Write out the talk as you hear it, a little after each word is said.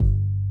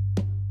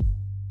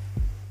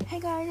Hey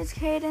guys, it's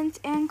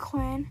Cadence and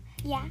Quinn.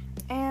 Yeah.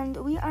 And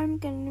we are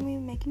going to be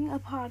making a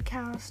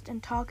podcast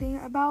and talking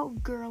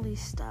about girly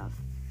stuff.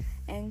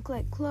 And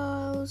like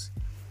clothes,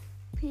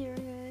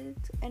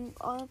 periods, and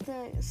all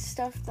the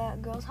stuff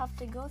that girls have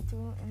to go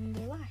through in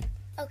their life.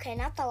 Okay,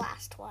 not the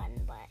last one,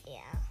 but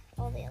yeah,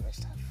 all the other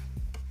stuff.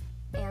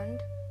 And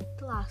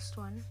the last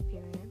one,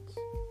 periods.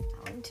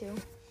 That one too.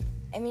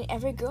 I mean,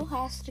 every girl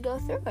has to go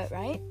through it,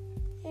 right?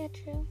 Yeah,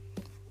 true.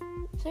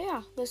 So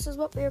yeah, this is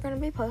what we're going to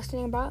be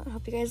posting about. I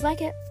hope you guys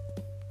like it.